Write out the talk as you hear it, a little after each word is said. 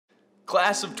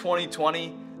Class of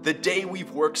 2020, the day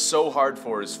we've worked so hard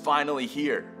for is finally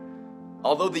here.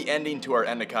 Although the ending to our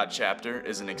Endicott chapter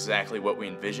isn't exactly what we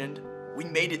envisioned, we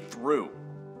made it through.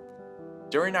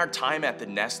 During our time at the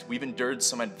Nest, we've endured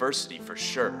some adversity for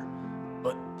sure,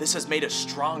 but this has made us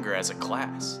stronger as a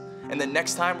class. And the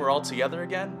next time we're all together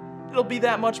again, it'll be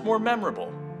that much more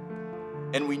memorable.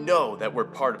 And we know that we're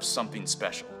part of something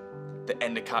special, the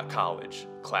Endicott College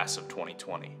Class of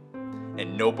 2020.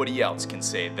 And nobody else can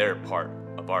say they're part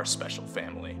of our special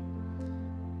family.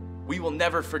 We will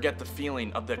never forget the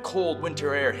feeling of the cold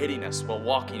winter air hitting us while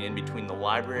walking in between the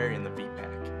library and the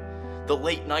VPAC, the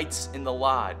late nights in the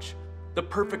lodge, the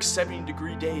perfect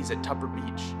 70-degree days at Tupper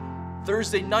Beach,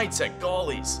 Thursday nights at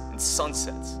Gawley's, and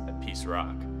sunsets at Peace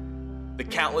Rock. The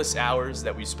countless hours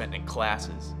that we spent in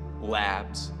classes,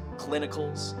 labs,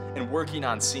 clinicals, and working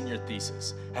on senior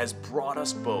thesis has brought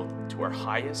us both to our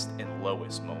highest and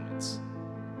lowest moments.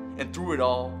 And through it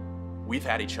all, we've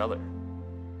had each other.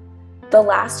 The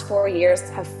last 4 years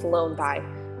have flown by,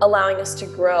 allowing us to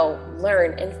grow,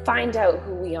 learn, and find out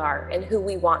who we are and who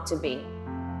we want to be.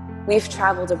 We've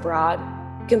traveled abroad,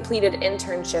 completed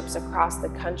internships across the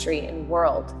country and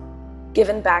world,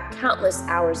 given back countless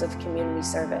hours of community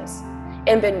service,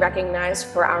 and been recognized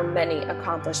for our many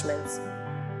accomplishments.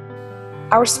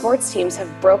 Our sports teams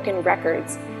have broken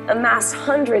records, amassed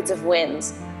hundreds of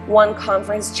wins, won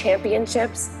conference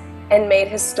championships, and made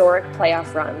historic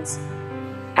playoff runs.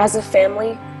 As a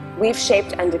family, we've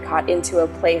shaped Endicott into a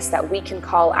place that we can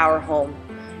call our home,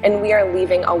 and we are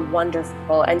leaving a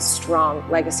wonderful and strong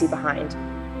legacy behind.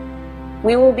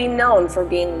 We will be known for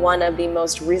being one of the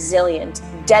most resilient,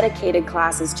 dedicated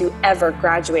classes to ever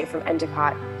graduate from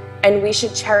Endicott, and we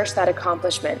should cherish that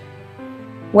accomplishment.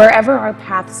 Wherever our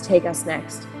paths take us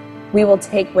next, we will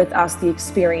take with us the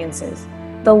experiences,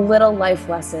 the little life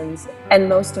lessons, and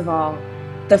most of all,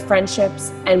 the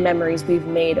friendships and memories we've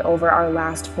made over our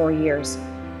last 4 years.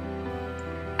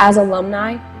 As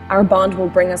alumni, our bond will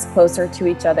bring us closer to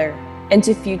each other and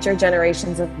to future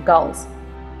generations of Gulls.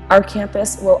 Our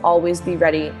campus will always be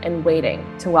ready and waiting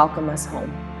to welcome us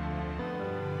home.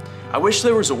 I wish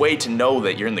there was a way to know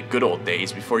that you're in the good old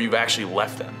days before you've actually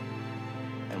left them.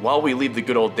 And while we leave the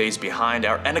good old days behind,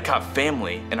 our Endicott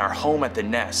family and our home at the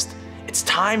Nest, it's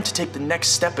time to take the next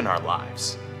step in our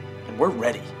lives. And we're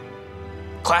ready.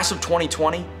 Class of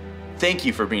 2020, thank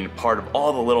you for being a part of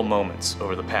all the little moments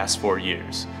over the past 4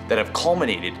 years that have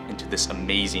culminated into this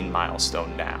amazing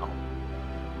milestone now.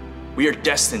 We are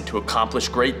destined to accomplish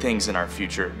great things in our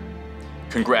future.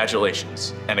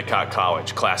 Congratulations, Endicott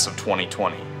College Class of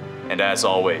 2020. And as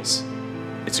always,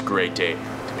 it's a great day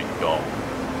to be a Gull.